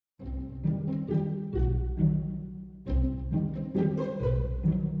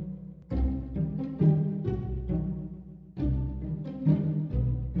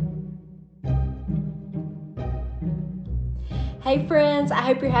Hey friends, I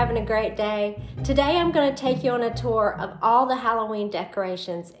hope you're having a great day. Today I'm going to take you on a tour of all the Halloween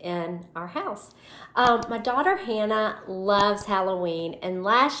decorations in our house. My daughter Hannah loves Halloween, and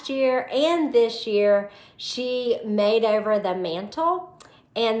last year and this year she made over the mantle,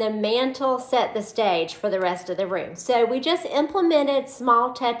 and the mantle set the stage for the rest of the room. So we just implemented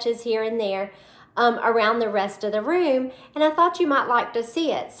small touches here and there around the rest of the room, and I thought you might like to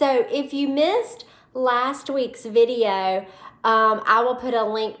see it. So if you missed last week's video, I will put a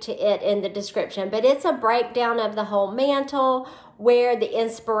link to it in the description, but it's a breakdown of the whole mantle, where the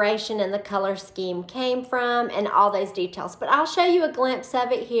inspiration and the color scheme came from, and all those details. But I'll show you a glimpse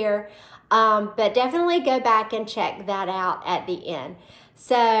of it here, but definitely go back and check that out at the end.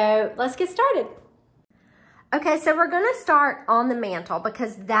 So let's get started. Okay, so we're gonna start on the mantle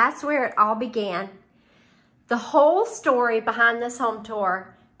because that's where it all began. The whole story behind this home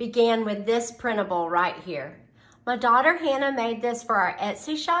tour began with this printable right here. My daughter Hannah made this for our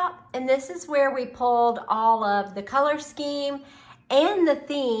Etsy shop, and this is where we pulled all of the color scheme and the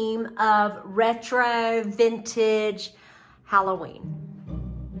theme of retro, vintage, Halloween.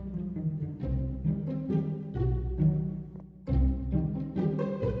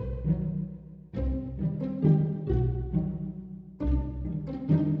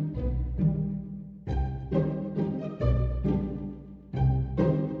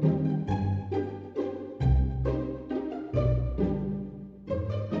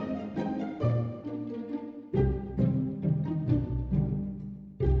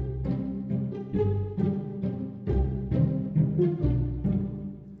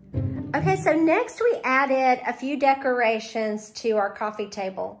 Okay, so next we added a few decorations to our coffee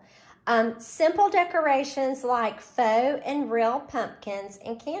table. Simple decorations like faux and real pumpkins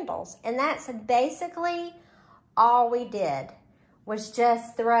and candles. And that's basically all we did, was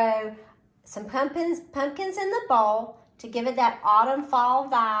just throw some pumpkins in the bowl to give it that autumn fall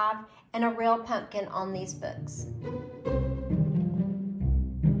vibe, and a real pumpkin on these books.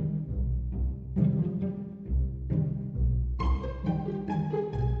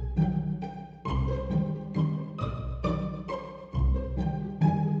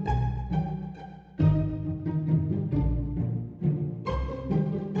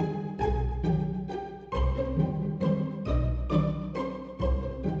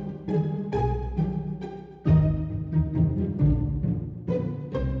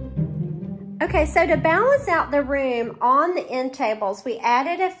 Okay, so to balance out the room on the end tables, we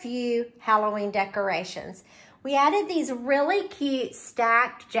added a few Halloween decorations. We added these really cute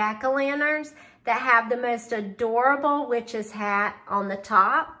stacked jack-o'-lanterns that have the most adorable witch's hat on the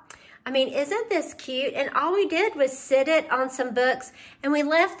top. I mean, isn't this cute? And all we did was sit it on some books, and we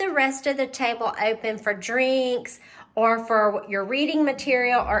left the rest of the table open for drinks or for your reading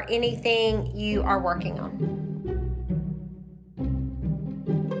material or anything you are working on.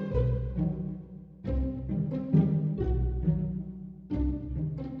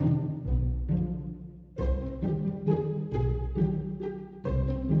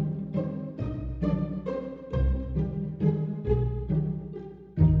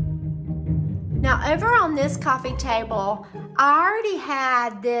 Now over on this coffee table, I already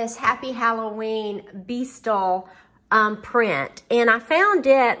had this Happy Halloween Beistle print, and I found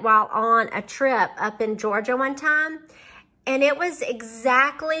it while on a trip up in Georgia one time, and it was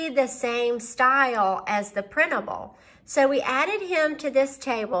exactly the same style as the printable. So we added him to this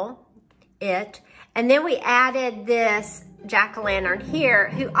table, and then we added this jack-o'-lantern here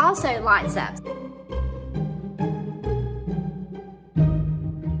who also lights up.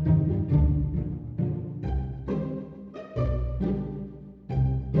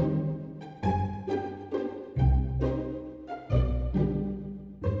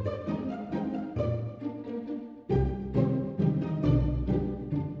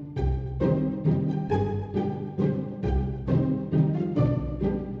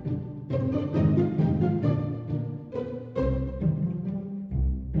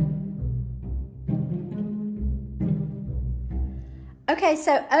 Okay,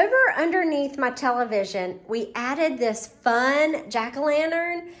 so over underneath my television, we added this fun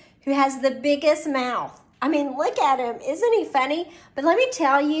jack-o'-lantern who has the biggest mouth. I mean, look at him. Isn't he funny? But let me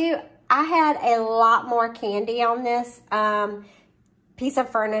tell you, I had a lot more candy on this piece of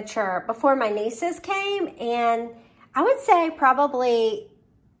furniture before my nieces came, and I would say probably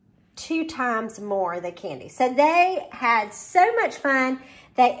 2 times more the candy. So they had so much fun.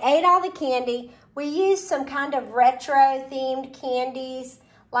 They ate all the candy. We used some kind of retro themed candies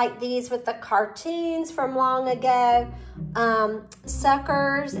like these with the cartoons from long ago,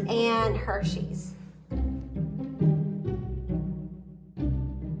 Suckers and Hershey's.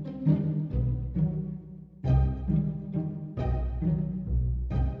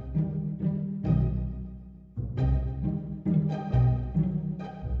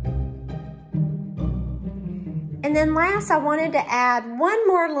 And then last, I wanted to add one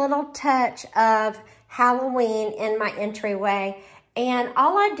more little touch of Halloween in my entryway. And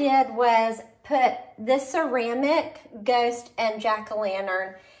all I did was put this ceramic ghost and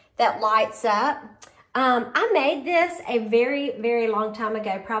jack-o'-lantern that lights up. I made this a very, very long time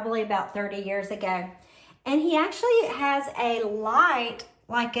ago, probably about 30 years ago. And he actually has a light,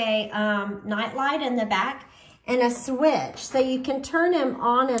 like a night light in the back, and a switch. So you can turn him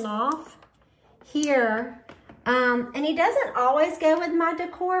on and off here. And he doesn't always go with my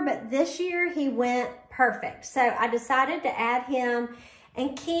decor, but this year he went perfect. So I decided to add him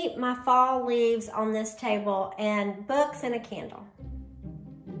and keep my fall leaves on this table and books and a candle.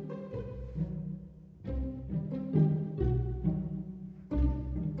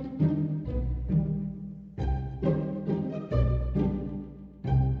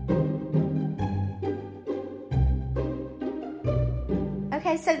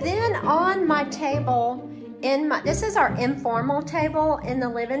 Okay, so then on my table, this is our informal table in the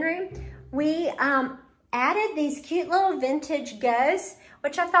living room, we added these cute little vintage ghosts,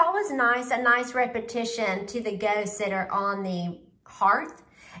 which I thought was nice, a nice repetition to the ghosts that are on the hearth.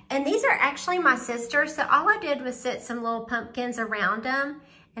 And these are actually my sisters, so all I did was set some little pumpkins around them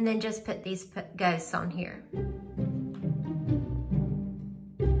and then just put these ghosts on here.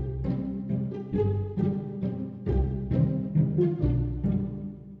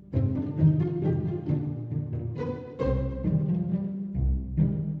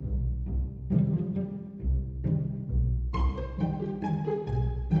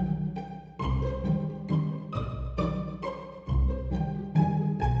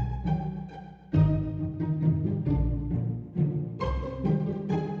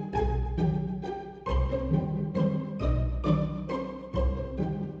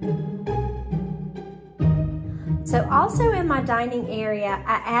 So also in my dining area,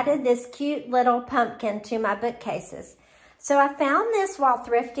 I added this cute little pumpkin to my bookcases. So I found this while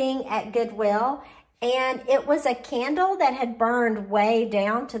thrifting at Goodwill, and it was a candle that had burned way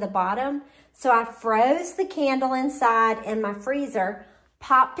down to the bottom. So I froze the candle inside in my freezer,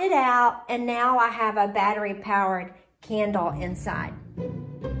 popped it out, and now I have a battery-powered candle inside.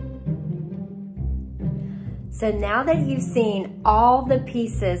 So now that you've seen all the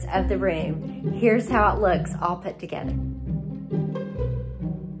pieces of the room, here's how it looks all put together.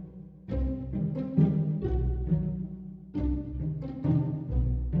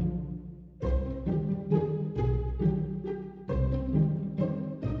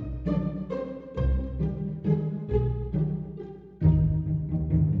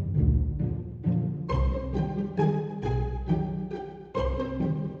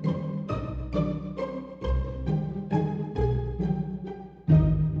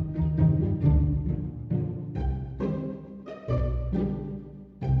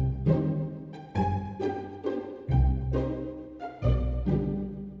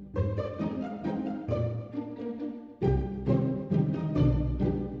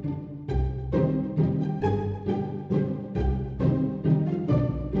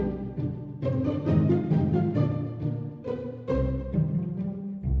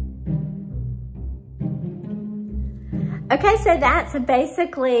 Okay, so that's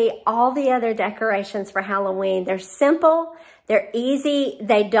basically all the other decorations for Halloween. They're simple, they're easy,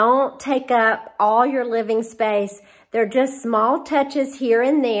 they don't take up all your living space. They're just small touches here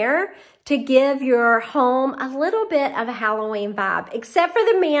and there to give your home a little bit of a Halloween vibe, except for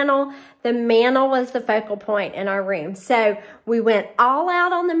the mantle. The mantle was the focal point in our room. So we went all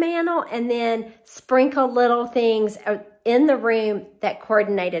out on the mantle and then sprinkled little things in the room that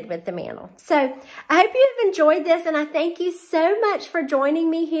coordinated with the mantle. So I hope you've enjoyed this, and I thank you so much for joining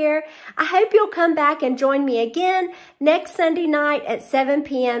me here. I hope you'll come back and join me again next Sunday night at 7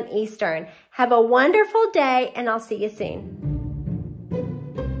 p.m. Eastern. Have a wonderful day, and I'll see you soon.